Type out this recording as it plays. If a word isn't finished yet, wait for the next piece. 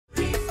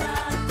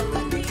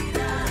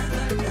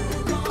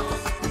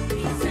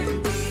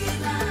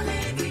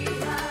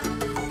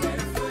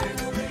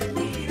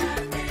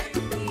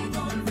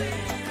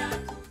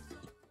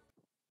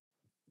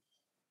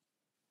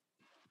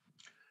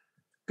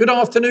Good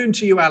afternoon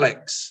to you,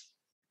 Alex.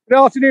 Good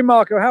afternoon,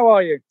 Marco. How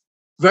are you?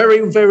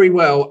 Very, very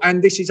well.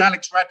 And this is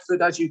Alex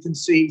Radford. As you can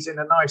see, he's in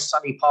a nice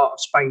sunny part of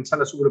Spain.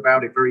 Tell us all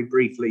about it very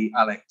briefly,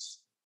 Alex.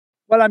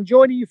 Well, I'm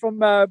joining you from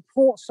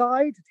port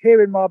side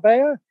here in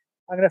Marbella.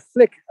 I'm going to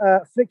flick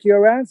you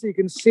around so you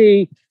can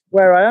see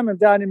where I am. I'm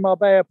down in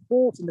Marbella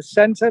port in the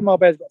centre.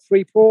 Marbella's got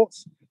three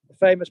ports: the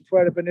famous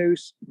Puerto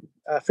Banús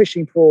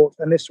fishing port,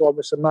 and this one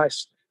with some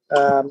nice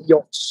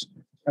yachts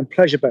and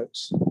pleasure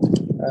boats.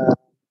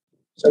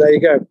 So there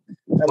you go.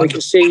 And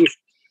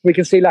we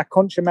can see La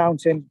Concha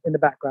Mountain in the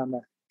background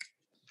there.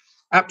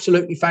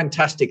 Absolutely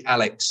fantastic,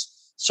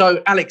 Alex.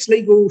 So, Alex,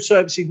 Legal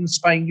Services in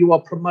Spain, you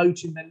are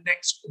promoting the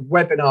next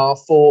webinar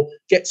for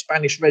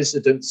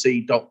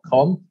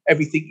GetSpanishResidency.com,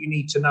 everything you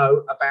need to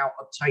know about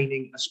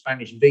obtaining a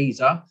Spanish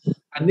visa.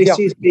 And this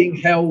is being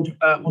held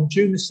on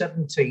June the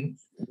 17th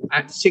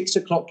at 6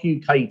 o'clock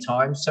UK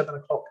time, 7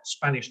 o'clock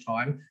Spanish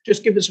time.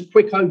 Just give us a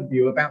quick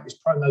overview about this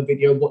promo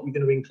video, what you're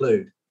going to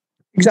include.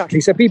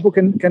 Exactly. So people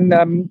can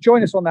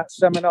join us on that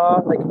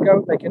seminar.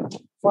 They can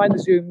find the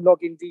Zoom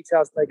login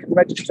details. They can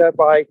register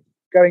by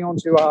going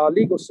onto our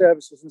Legal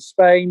Services in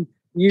Spain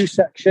news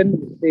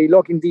section. The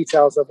login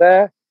details are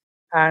there.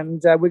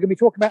 And we're going to be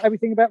talking about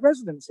everything about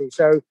residency.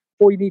 So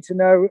all you need to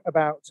know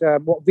about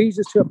what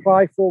visas to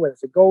apply for, whether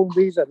it's a golden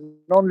visa,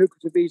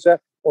 non-lucrative visa,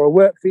 or a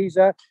work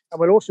visa.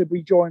 And we'll also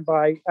be joined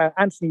by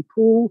Anthony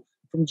Poole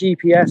from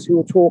GPS, who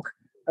will talk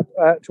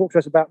to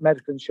us about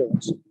medical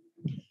insurance.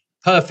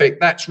 Perfect.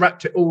 That's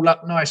wrapped it all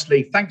up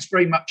nicely. Thanks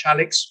very much,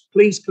 Alex.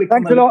 Please click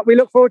on the Thanks a lot. We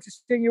look forward to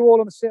seeing you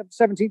all on the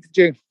 17th of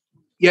June.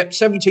 Yep,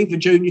 17th of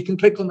June. You can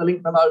click on the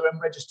link below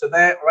and register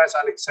there, or as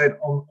Alex said,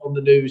 on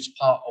the news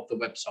part of the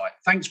website.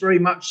 Thanks very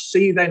much.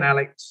 See you then,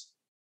 Alex.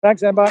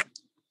 Thanks, Emma.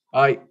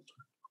 Bye.